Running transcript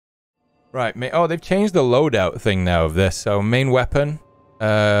Right, oh, they've changed the loadout thing now of this. So main weapon.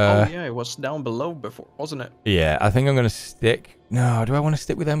 Oh yeah, it was down below before, wasn't it? Yeah, I think I'm gonna stick. No, do I want to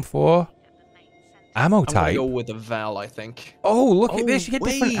stick with M4? Ammo type. I'm gonna go with the Val, I think. Oh, look at this! You get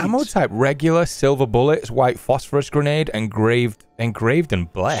different ammo type: regular, silver bullets, white phosphorus grenade, engraved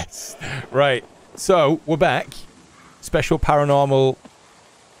and blessed. Right. So we're back. Special paranormal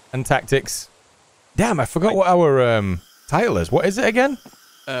and tactics. Damn, I forgot what our title is. What is it again?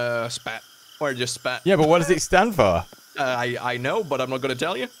 S.P.A.T. Or just S.P.A.T. Yeah, but what does it stand for? I know, but I'm not gonna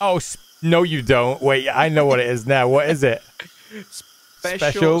tell you. Oh, no, you don't. Wait, I know what it is now. What is it?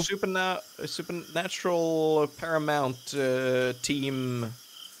 Special supernatural paramount team.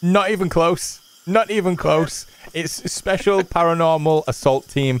 Not even close. Not even close. It's Special Paranormal Assault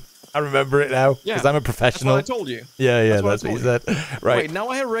Team. I remember it now because I'm a professional. That's what I told you. Yeah, that's what you said. Right. Wait, now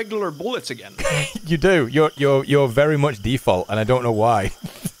I have regular bullets again. You do. You're very much default, and I don't know why.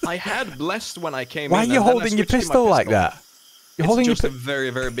 I had blessed when I came in. Why are you holding your pistol like that? You're holding just a very,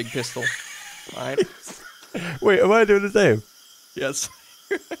 very big pistol. Right? Wait, am I doing the same? Yes.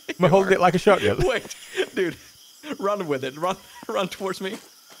 Am I holding it like a shotgun? Wait, dude. Run with it. Run towards me.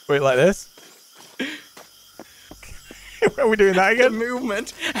 Wait, like this? Are we doing that again? The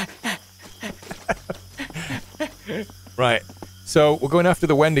movement. Right. So we're going after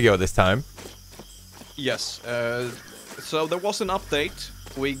the Wendigo this time. Yes. So there was an update.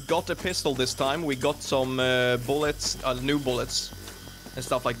 We got a pistol this time. We got some bullets, new bullets, and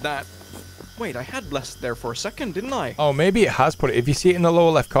stuff like that. Wait, I had blessed there for a second, didn't I? Oh, maybe it has put it. If you see it in the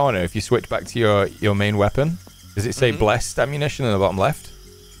lower left corner, if you switch back to your main weapon, does it say blessed ammunition in the bottom left?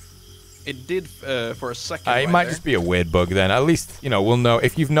 It did for a second. It might just be a weird bug then. At least, you know, we'll know.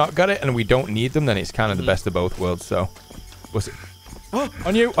 If you've not got it and we don't need them, then it's kind of the best of both worlds. So, what's it? Oh,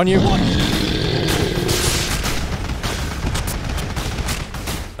 on you, on you.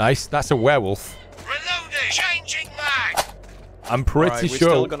 Nice. That's a werewolf. Reloading. Changing mag. I'm pretty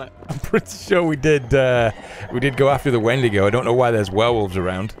sure. I'm pretty sure we did go after the Wendigo. I don't know why there's werewolves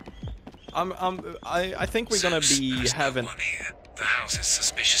around. I think we're gonna be having. The house is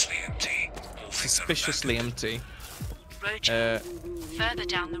suspiciously empty. Suspiciously empty. Roger. Further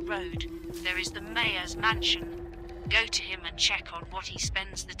down the road, there is the mayor's mansion. Go to him and check on what he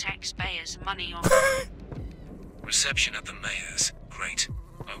spends the taxpayers' money on. Reception at the mayor's. Great.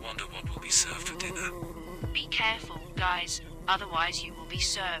 I wonder what will be served for dinner. Be careful, guys. Otherwise, you will be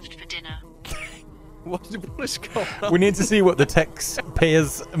served for dinner. What is going on? We need to see what the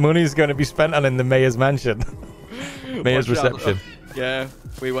taxpayers' money is going to be spent on in the mayor's mansion. Mayor's reception. Yeah,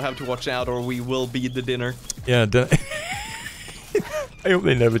 we will have to watch out or we will be the dinner. Yeah, I hope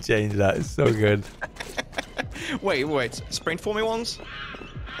they never change that. It's so good. Wait. Sprint for me once?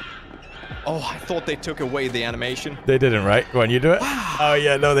 Oh, I thought they took away the animation. They didn't, right? Go on, you do it. Wow. Oh,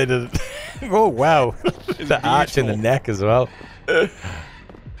 yeah, no, they didn't. Oh, wow. The arch in the neck as well.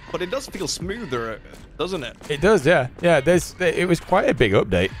 But it does feel smoother, doesn't it? It does, yeah. Yeah, it was quite a big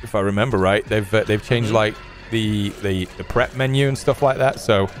update, if I remember right. They've changed, like, the prep menu and stuff like that,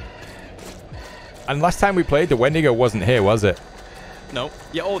 so... And last time we played, the Wendigo wasn't here, was it? No.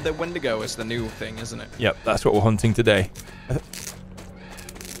 Yeah, oh, the Wendigo is the new thing, isn't it? Yep, that's what we're hunting today.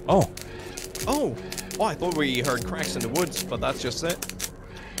 Oh. Oh, I thought we heard cracks in the woods, but that's just it.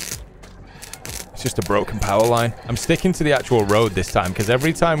 It's just a broken power line. I'm sticking to the actual road this time, because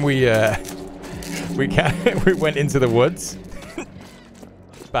every time we went into the woods,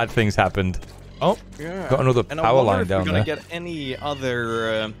 bad things happened. Oh, yeah. Got another power line down there. We're gonna get any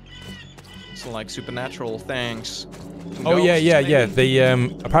other, like supernatural things. Oh yeah. They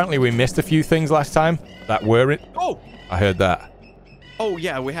apparently we missed a few things last time that were it. Oh, I heard that. Oh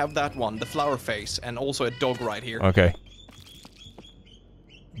yeah, we have that one, the flower face, and also a dog right here. Okay.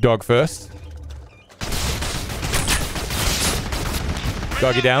 Dog first.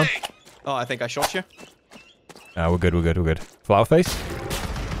 Doggy down. Oh, I think I shot you. No, we're good. Flower face.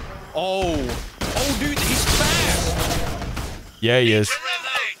 Oh, dude, he's fast. Yeah, he is.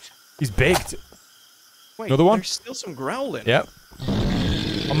 He's big. Wait, another one? There's still some growling. Yep.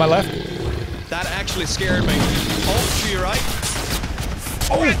 On my left. That actually scared me. Oh, to your right.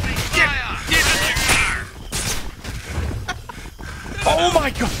 Oh! Oh my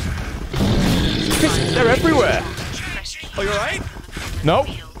god! They're everywhere! Oh, you're right? Nope.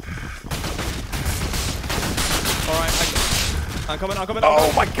 Alright, I'm coming.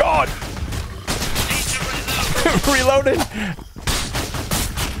 Oh my god! Reloading!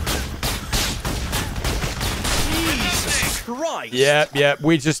 Jesus Christ! Yeah,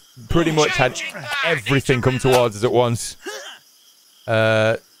 we just pretty much had everything come towards us at once.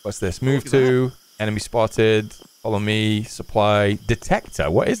 What's this? Move to, enemy spotted, follow me, supply, detector.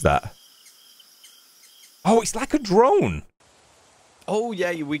 What is that? Oh, it's like a drone. Oh,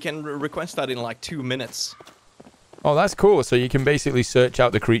 yeah, we can request that in like 2 minutes. Oh, that's cool. So you can basically search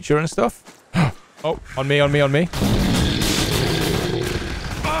out the creature and stuff. Oh, on me. Are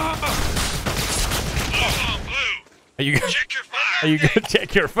you good? Are you good?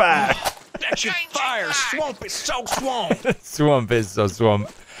 Check your fire. Check your fire. Swamp is so swamp. Swamp is so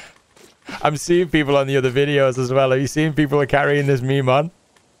swamp. I'm seeing people on the other videos as well. Are you seeing people are carrying this meme on?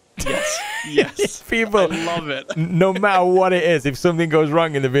 Yes. People, I love it. No matter what it is, if something goes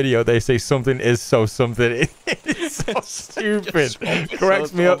wrong in the video, they say something is so something. It's so stupid.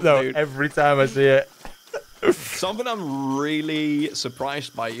 Cracks me up though, dude. Every time I see it. Something I'm really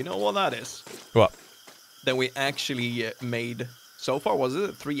surprised by. You know what that is? What? That we actually made so far. Was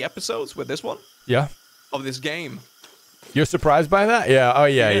it 3 episodes with this one? Yeah. Of this game. You're surprised by that? Yeah. Oh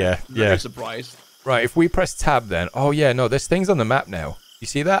yeah. Very surprised. Right. If we press tab, then. Oh yeah. No, there's things on the map now. You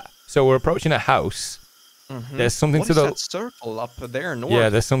see that? So we're approaching a house. Mm-hmm. There's something to the that circle up there north. Yeah,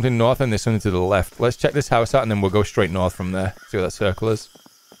 there's something north and there's something to the left. Let's check this house out and then we'll go straight north from there. See what that circle is.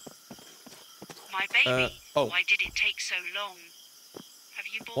 My baby. Why did it take so long? Have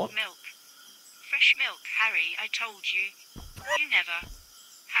you bought milk? Fresh milk, Harry. I told you. You never.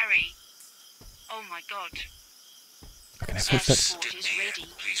 Harry. Oh my God. Okay, Support is ready.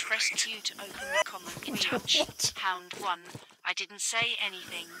 Press Q to open the common in touch. Pound 1. I didn't say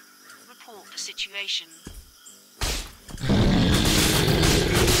anything. Report the situation.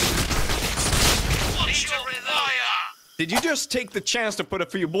 Did you just take the chance to put a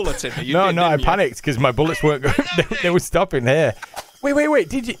few bullets in me? No, I panicked because my bullets weren't going. They were stopping here. Wait.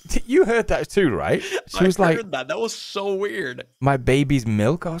 Did you heard that too, right? She was like, heard that. That was so weird. My baby's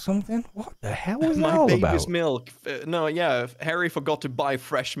milk or something? What the hell was that all about? My baby's milk. Harry forgot to buy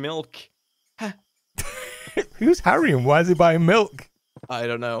fresh milk. Who's Harry and why is he buying milk? I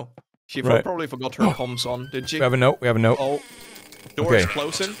don't know. She probably forgot her comms on, did she? We have a note. Oh, doors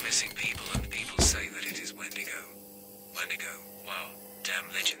closing. Missing people and people say that it is Wendigo. Wendigo, wow, damn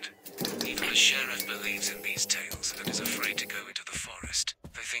legend. Even the sheriff believes in these tales and is afraid to go into the forest.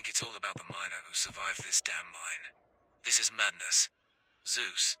 They think it's all about the miner who survived this damn mine. This is madness.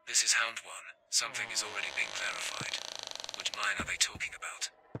 Zeus, this is Hound One. Something is already being clarified. Which mine are they talking about?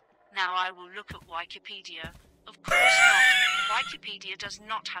 Now I will look at Wikipedia. Of course not. Wikipedia does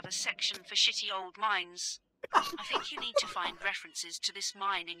not have a section for shitty old mines. I think you need to find references to this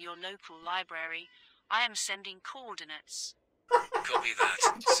mine in your local library. I am sending coordinates. Copy that,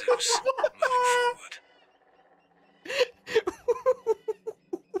 Zeus. Moving forward.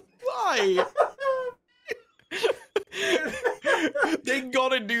 Why? They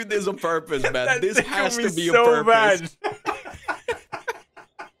gotta do this on purpose, man. This has to be on purpose. Bad.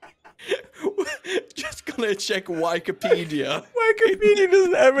 Just gonna check Wikipedia. Wikipedia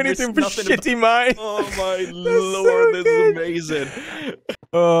doesn't have anything for shitty mine. Oh my lord, this is amazing.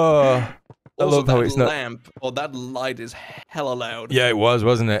 Oh, I love how it's lamp. Oh, that light is hella loud. Yeah, it was,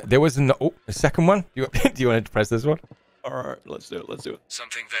 wasn't it? There was a second one. Do you want to press this one? Alright, let's do it.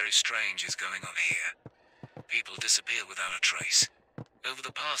 Something very strange is going on here. People disappear without a trace. Over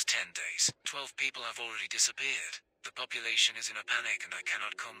the past 10 days, 12 people have already disappeared. The population is in a panic and I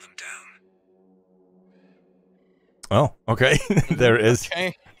cannot calm them down. Oh, okay. There it is.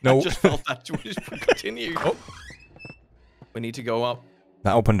 Okay. No. I just felt that. We should continue. Oh. We need to go up.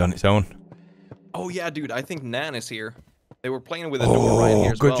 That opened on its own. Oh, yeah, dude. I think Nan is here. They were playing with a door right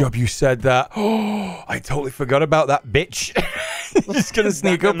here as good job you said that. Oh, I totally forgot about that bitch. Just gonna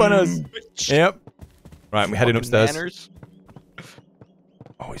sneak up on us. Bitch. Yep. Right, we're heading upstairs. Manners.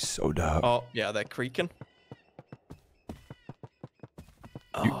 Oh, it's so dark. Oh, yeah, they're creaking.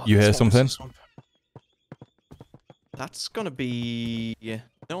 You hear something? That's gonna be...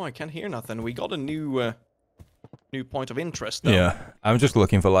 No, I can't hear nothing. We got a new point of interest, though. Yeah, I'm just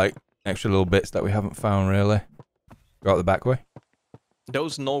looking for, like, extra little bits that we haven't found, really. Go out the back way.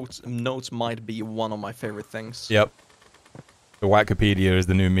 Those notes might be one of my favorite things. Yep. The Wikipedia is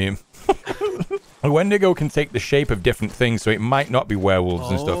the new meme. A Wendigo can take the shape of different things, so it might not be werewolves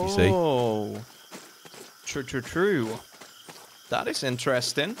and stuff, you see. Oh. True. That is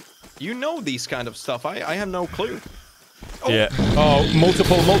interesting. You know these kind of stuff. I have no clue. Oh. Yeah. Oh,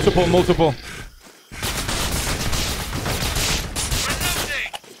 multiple.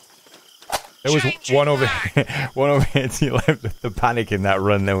 There was one over here to your left. The panic in that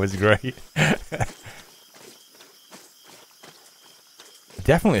run there was great.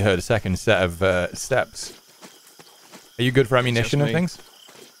 Definitely heard a second set of steps. Are you good for ammunition and things?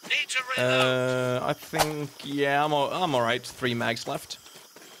 I think, yeah, I'm alright. 3 mags left.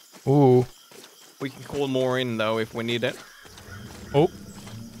 Ooh. We can call more in, though, if we need it. Oh.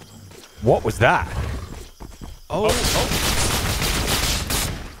 What was that? Oh.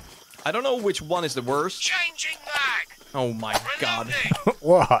 I don't know which one is the worst. Changing mag! Oh my god.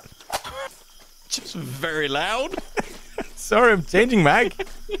 What? Just very loud. Sorry, I'm changing mag.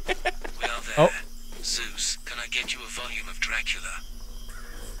 We are there. Oh. Zeus, can I get you a volume of Dracula?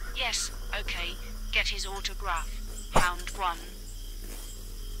 Yes, okay. Get his autograph. Pound 1.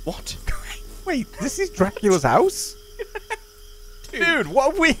 What? Wait, this is Dracula's house? Dude,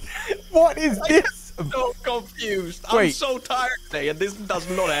 what is this? I'm so confused. Wait. I'm so tired today, and this does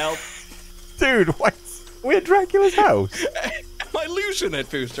not help. Dude, what? We're at Dracula's house. Am I losing it,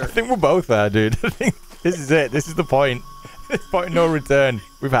 Fooster? I think we're both there, dude. I think this is it. This is the point. Point of no return.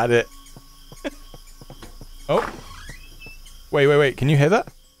 We've had it. Oh. Wait. Can you hear that?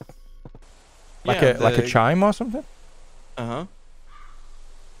 Like a chime or something? Uh-huh.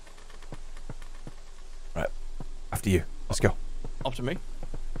 Right. After you. Let's go. Up to me.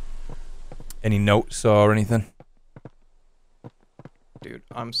 Any notes or anything? Dude,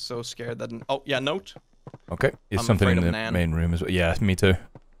 I'm so scared that... Oh, yeah, note. Okay. Is I'm something afraid in of the Nan. main room as well? Yeah, me too.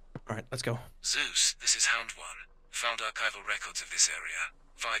 Alright, let's go. Zeus, this is Hound 1. Found archival records of this area.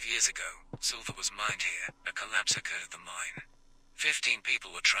 5 years ago, silver was mined here. A collapse occurred at the mine. 15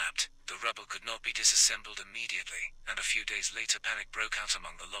 people were trapped. The rubble could not be disassembled immediately, and a few days later panic broke out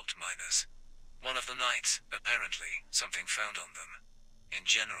among the locked miners. One of the nights, apparently, something found on them. In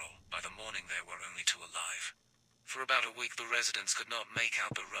general, by the morning there were only 2 alive. For about a week the residents could not make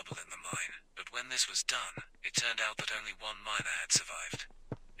out the rubble in the mine, but when this was done, it turned out that only 1 miner had survived.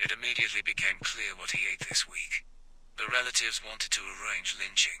 It immediately became clear what he ate this week. The relatives wanted to arrange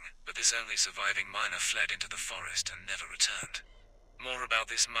lynching, but this only surviving miner fled into the forest and never returned. More about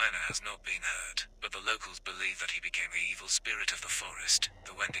this miner has not been heard, but the locals believe that he became the evil spirit of the forest,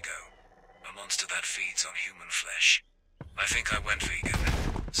 the Wendigo, a monster that feeds on human flesh. I think I went vegan.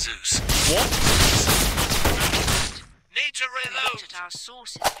 Zeus. What? Need to We reload! looked at our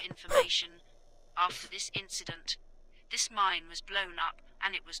sources of information. After this incident, this mine was blown up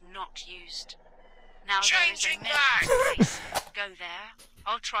and it was not used. Now there is a Changing medical place. Go there.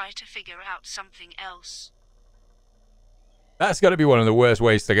 I'll try to figure out something else. That's got to be one of the worst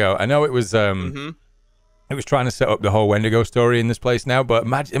ways to go. I know it was it was trying to set up the whole Wendigo story in this place now, but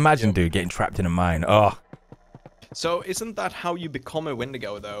imagine dude getting trapped in a mine. Oh. So, isn't that how you become a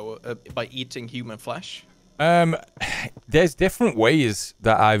Wendigo, though? By eating human flesh? There's different ways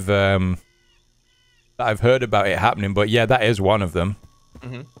that I've heard about it happening, but yeah, that is one of them.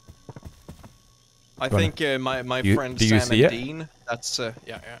 Mm-hmm. I think my friend do you Sam see and it? Dean. That's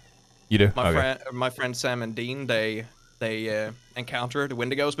yeah. You do? My friend Sam and Dean. They encountered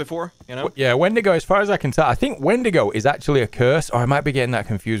Wendigos before. You know. Yeah, Wendigo. As far as I can tell, I think Wendigo is actually a curse, or I might be getting that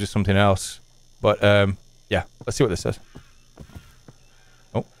confused with something else. But yeah, let's see what this says.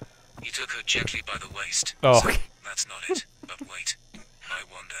 Oh. He took her gently by the waist. Oh. So, that's not it. But wait. I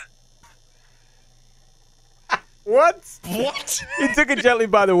wonder. What? What? He took it gently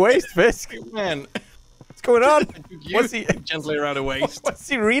by the waist, Fisk. Man, What's going on? what's he gently around the waist? What's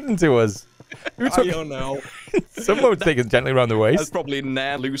he reading to us? Who I took don't know. Someone would take it gently around the That's waist. probably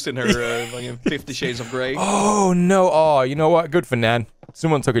Nan losing her 50 Shades of Grey. Oh no! Oh, you know what? Good for Nan.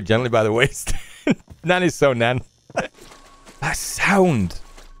 Someone took it gently by the waist. Nan is so Nan. That sound.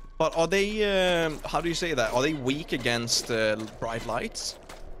 But are they? How do you say that? Are they weak against bright lights?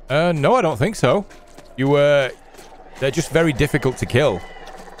 No, I don't think so. They're just very difficult to kill.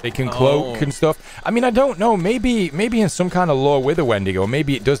 They can cloak and stuff. I mean, I don't know. Maybe in some kind of lore with a Wendigo,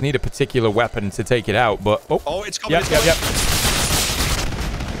 maybe it does need a particular weapon to take it out. But it's coming. Yep.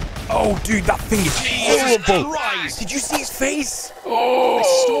 Oh, dude, that thing is horrible. Christ. Did you see his face? I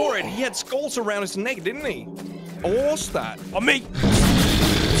saw it. He had skulls around his neck, didn't he? What was that? On me.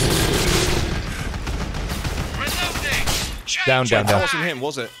 Reloading! Down. That wasn't him,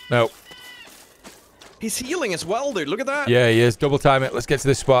 was it? No. He's healing as well, dude. Look at that. Yeah, he is. Double time it. Let's get to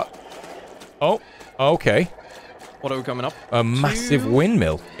this spot. Oh, okay. What are we coming up? A massive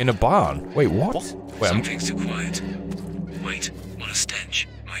windmill in a barn. Wait, what? Wait, Something's too quiet. Wait, what a stench.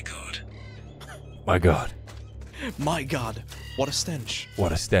 My god. My God. My God, what a stench.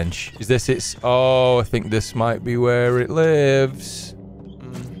 What a stench. Is this its... Oh, I think this might be where it lives.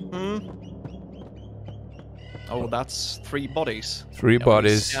 Oh, that's 3 bodies. 3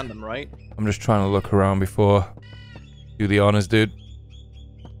 bodies. Scan them, right? I'm just trying to look around before... Do the honors, dude.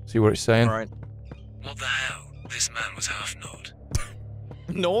 See what it's saying. All right. What the hell? This man was half gnawed.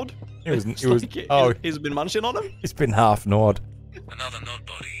 Nord? He's been munching on him? It's been half gnawed. Another gnawed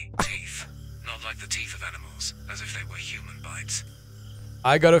body. Teeth. Not like the teeth of animals, as if they were human bites.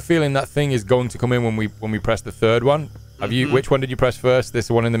 I got a feeling that thing is going to come in when we press the third one. Have you? Which one did you press first?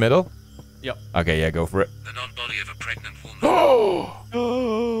 This one in the middle? Yep. Okay, yeah, go for it. The non-body of a pregnant woman. Oh!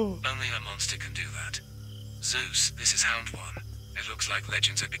 Only a monster can do that. Zeus, this is Hound One. It looks like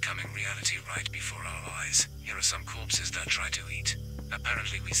legends are becoming reality right before our eyes. Here are some corpses that try to eat.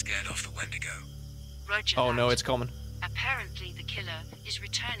 Apparently we scared off the Wendigo. Roger Oh that. no, it's coming. Apparently the killer is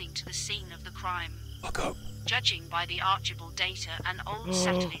returning to the scene of the crime. Look up. Judging by the archival data and old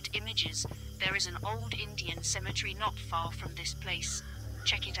satellite images, there is an old Indian cemetery not far from this place.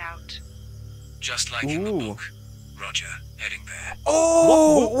 Check it out. Just like in the book. Roger, heading there.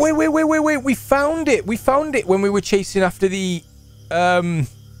 Oh! Wait. We found it. We found it when we were chasing after the... The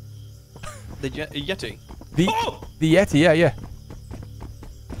Yeti. The Yeti, yeah.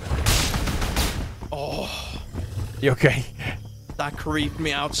 Oh, You okay? that creeped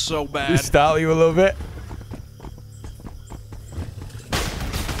me out so Did it bad. startle you a little bit?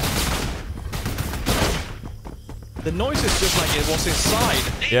 The noise is just like it was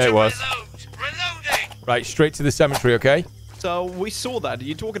inside. Yeah, it was. Reloading! Right, straight to the cemetery, okay? So we saw that.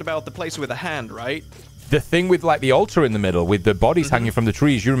 You're talking about the place with the hand, right? The thing with, like, the altar in the middle with the bodies hanging from the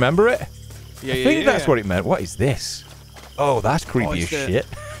trees. You remember it? Yeah, I think that's what it meant. What is this? Oh, that's creepy as it's the- shit.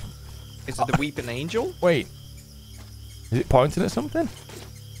 Is it the weeping angel? Wait. Is it pointing at something?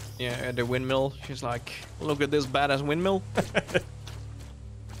 Yeah, the windmill. She's like, look at this badass windmill.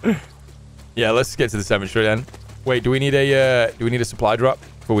 Yeah, let's get to the cemetery then. Wait, do we need a supply drop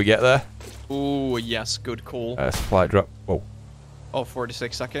before we get there? Ooh, yes, good call. Supply drop. Whoa. Oh,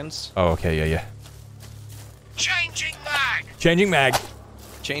 46 seconds. Oh, okay, yeah. Changing mag! Changing mag.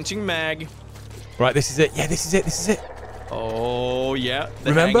 Changing mag. Right, this is it. Yeah, this is it. Oh, yeah.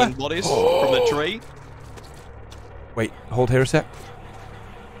 The Remember? hanging bodies from the tree. Wait, hold here a sec.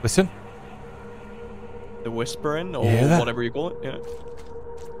 Listen. The whispering, or You hear that? whatever you call it. Yeah.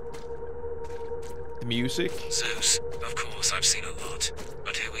 The music. Zeus, of course, I've seen a lot.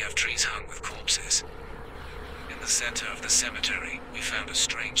 But here we have trees hung with corpses. In the center of the cemetery, we found a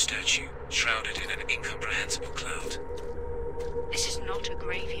strange statue, shrouded in an incomprehensible cloud. This is not a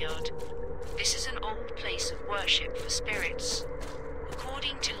graveyard. This is an old place of worship for spirits.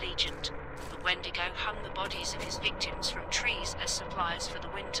 According to legend, the Wendigo hung the bodies of his victims from trees as supplies for the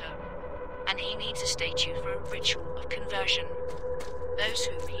winter, and he needs a statue for a ritual of conversion. Those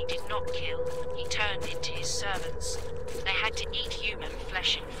whom he did not kill, he turned into his servants. They had to eat human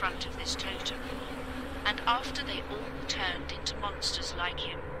flesh in front of this totem. And after they all turned into monsters like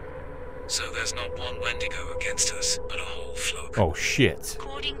him. So there's not one Wendigo against us, but a whole flock. Oh, shit.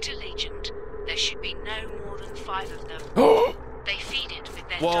 According to legend, there should be no more than 5 of them. They feed it with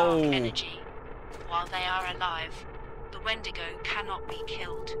their Whoa. dark energy. While they are alive, the Wendigo cannot be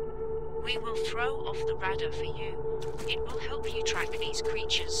killed. We will throw off the radar for you. It will help you track these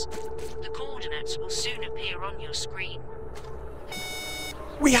creatures. The coordinates will soon appear on your screen.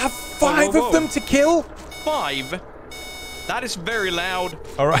 We have 5 whoa. of them to kill? 5? That is very loud.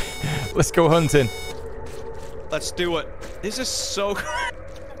 All right, let's go hunting. Let's do it. This is so...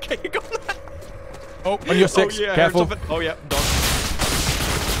 Okay, you go. Oh, on your 6. Oh, yeah, I heard Careful. something. Oh, yeah, done.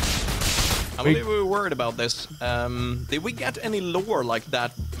 I believe we were worried about this. Did we get any lore like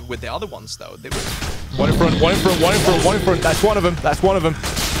that with the other ones, though? Did we? One in front, one in front, one in front, one in front. That's one of them. That's one of them.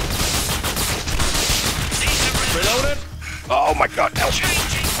 Reloaded. Oh, my God. No.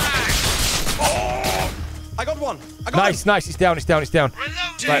 Changing mag! Oh! I got one. I got Nice, nice. It's down, it's down, it's down.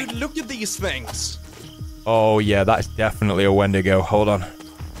 Reloading! Dude, look at these things. Oh, yeah, that's definitely a Wendigo. Hold on.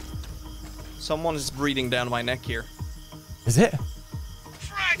 Someone is breathing down my neck here. Is it?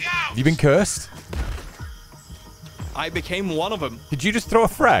 Frag out! Have you been cursed? I became one of them. Did you just throw a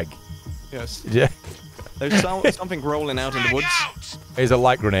frag? Yes. Yeah. There's something rolling out in the Frag woods. out! Here's a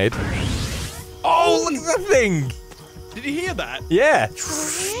light grenade. Oh, look at that thing. Did you hear that? Yeah.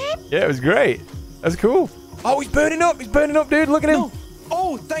 Yeah, it was great. That's cool. Oh, he's burning up. He's burning up, dude. Look at him. No.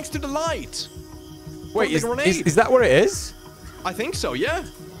 Oh, thanks to the light. Wait, the is grenade. that what it is? I think so, yeah.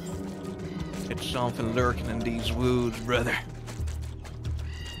 It's something lurking in these woods, brother.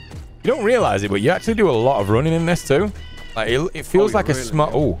 You don't realize it, but you actually do a lot of running in this too. Like it feels Oh, like a really?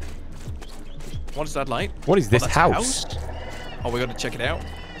 smart. Oh, What is that light? what is this that's a house? Oh, we gotta check it out.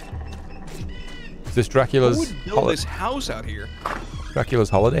 Is this Who Dracula's would build this house out here? Dracula's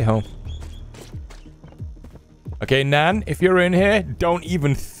holiday home? Okay, Nan, if you're in here, don't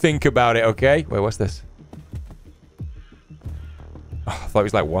even think about it, okay? Wait, what's this? Oh, I thought it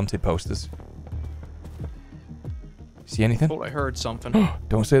was like wanted posters. See anything? Thought I heard something.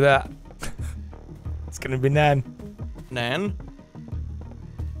 Don't say that. It's gonna be Nan. Nan?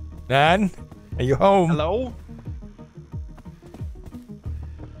 Nan, are you home? Hello?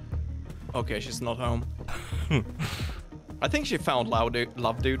 Okay, she's not home. I think she found love,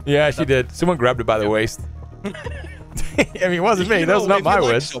 dude. Yeah, she did. Someone grabbed her by the waist. I mean, it wasn't me. That was not my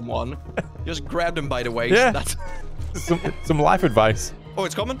words. Someone just grabbed him by the waist. Yeah. That's... some life advice. Oh,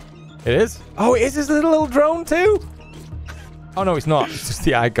 it's coming. It is. Oh, it is this little drone too. Oh no, it's not. It's just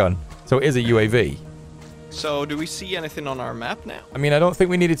the icon. So it is a UAV. So do we see anything on our map now? I mean, I don't think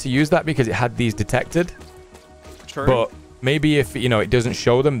we needed to use that because it had these detected. True. But maybe if, you know, it doesn't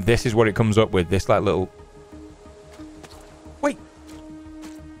show them, this is what it comes up with. This like little... Wait.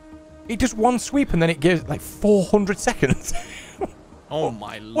 It does one sweep and then it gives like 400 seconds. Oh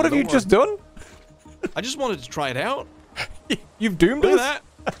my lord. What have you just done? I just wanted to try it out. You've doomed Look us. at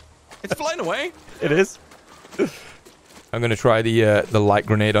that. It's flying away. It is. I'm going to try the light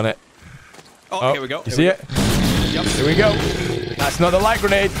grenade on it. Oh, here we go. You see it? Yep. Here we go. That's not the light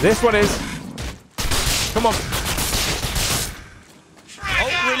grenade. This one is. Come on. Oh,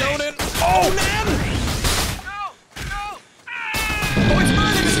 reloading. Oh, man! No! Oh, it's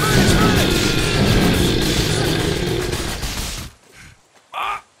burning! It's burning!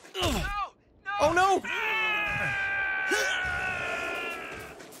 Oh, no!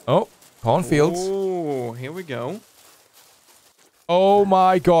 Oh, cornfields. Oh, here we go. Oh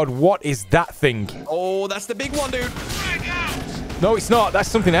my god, what is that thing? Oh, that's the big one, dude. No, it's not. That's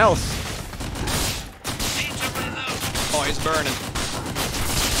something else. Oh, it's burning.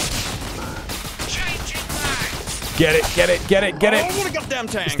 Get it, get it, get it, get it. Oh, what a goddamn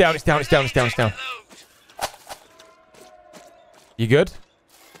tank. It's down, it's down, it's down, it's down, it's down. You good?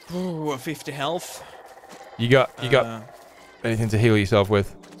 Ooh, 50 health. You got anything to heal yourself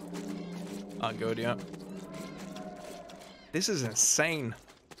with? Oh, good, yeah. This is insane.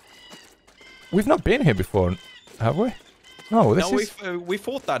 We've not been here before, have we? No, this is... we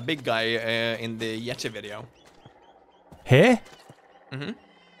fought that big guy in the Yeti video. Here? Mm-hmm.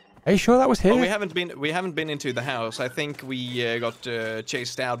 Are you sure that was here? Oh, we haven't been into the house. I think we got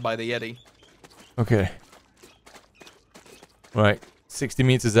chased out by the Yeti. Okay. Right, 60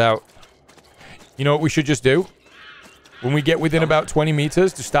 meters out. You know what we should just do? When we get within about 20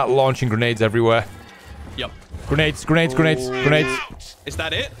 meters, to start launching grenades everywhere. Yep. Grenades, grenades, grenades, grenades. Is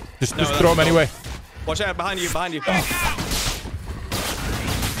that it? Just throw them anyway. Watch out, behind you, behind you.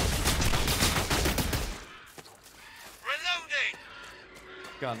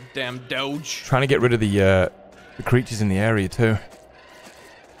 Goddamn Doge. Trying to get rid of the creatures in the area too.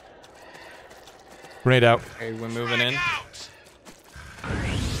 Grenade out. Okay, we're moving in.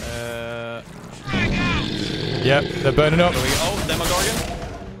 Yep, they're burning up. Oh, Demogorgon.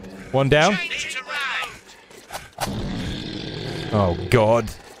 One down. Oh god.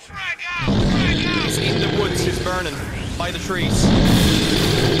 He's in the woods, he's burning. By the trees.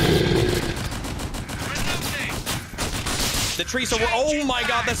 The trees are... Oh my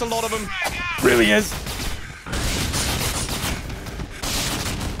god, there's a lot of them. Really is.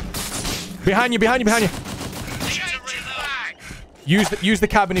 Behind you, behind you, behind you. Use the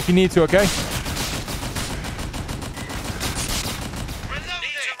cabin if you need to, okay?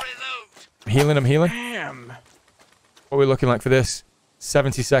 Healing, I'm healing. Damn. What are we looking like for this?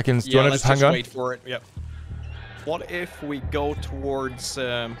 70 seconds. Do you want to just hang on? Wait for it. Yep. What if we go towards...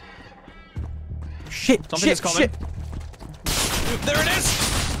 Shit, Something is coming. Shit. There it is!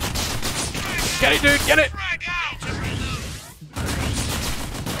 Get it, dude, get it!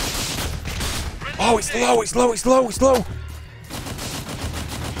 Oh, it's low, it's low, it's low, it's low.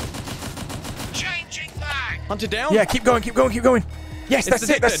 Hunt it down? Yeah, keep going, keep going, keep going. Yes, that's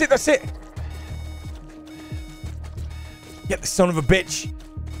it, that's it, that's it. Get the son of a bitch.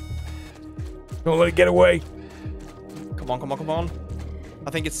 Don't let it get away. Come on, come on, come on. I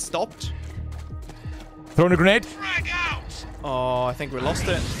think it's stopped. Throwing a grenade. Oh, I think we lost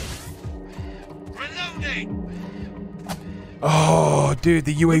it. Oh, dude,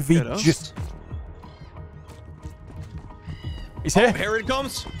 the UAV just... He's here. Oh, here it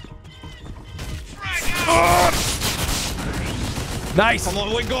comes. Oh. Nice. Come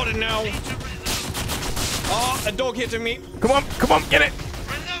on, we got it now. Oh, a dog hitting me. Come on, get it.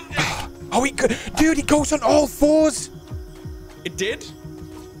 Oh, dude, he goes on all fours. It did?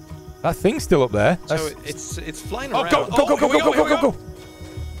 That thing's still up there. So it's flying around. Go.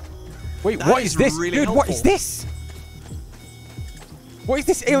 Wait, that what is this? Really dude, helpful. What is this? What is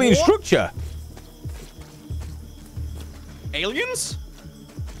this alien structure? Aliens?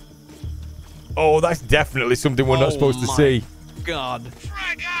 Oh, that's definitely something we're not supposed to see. God.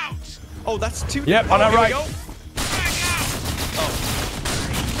 Oh, that's two. Yep, on our right.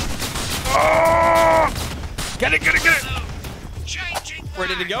 Oh. Get it. Where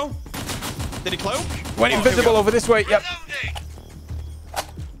did it go? Did it cloak? Went invisible over this way. Yep.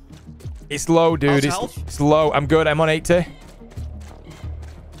 It's low, dude. It's low. I'm good. I'm on 80.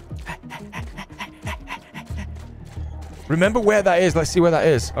 Remember where that is. Let's see where that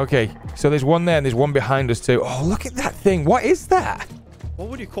is. Okay. So there's one there and there's one behind us too. Oh, look at that thing. What is that? What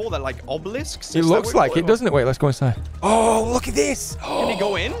would you call that? Like obelisks? It looks like it, doesn't it? Wait, let's go inside. Oh, look at this. Can you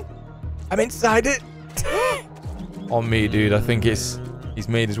go in? I'm inside it. On me, dude. I think he's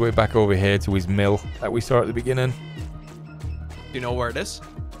made his way back over here to his mill that we saw at the beginning. Do you know where it is?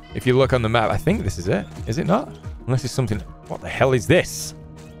 If you look on the map, I think this is it. Is it not? Unless it's something. What the hell is this?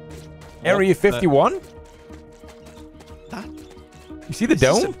 Area 51? That? You see the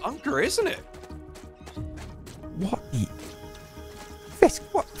dome? It's a bunker, isn't it? What? Fisk,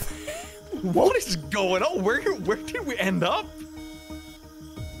 what? What is going on? Where did we end up?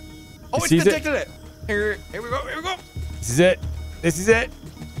 Oh, it's sees detected it. Here we go. Here we go. This is it. This is it.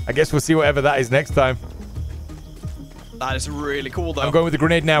 I guess we'll see whatever that is next time. That is really cool, though. I'm going with the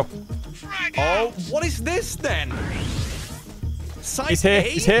grenade now. Oh, what is this then? He's here.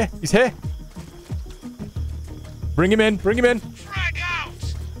 He's here. He's here. Bring him in. Bring him in. Frag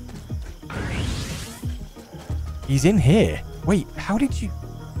out! He's in here. Wait, how did you...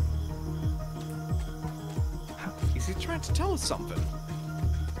 Is he trying to tell us something?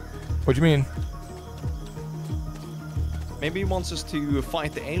 What do you mean? Maybe he wants us to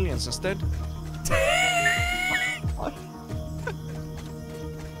fight the aliens instead. What?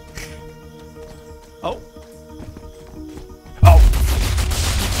 Oh. Oh,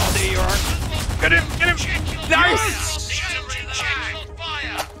 there you are. Get him! Get him! Nice!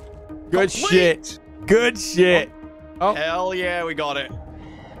 Good shit. Good shit. Oh. Hell yeah, we got it.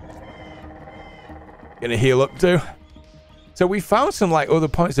 Gonna heal up too. So we found some like other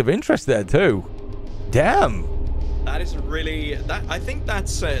points of interest there too. Damn. That is really I think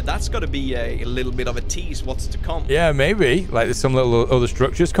that's got to be a little bit of a tease what's to come. Yeah, maybe. Like there's some little other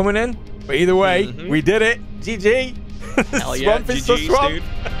structures coming in. But either way, we did it. GG. Hell yeah, Swamp is the GG's, swamp. dude.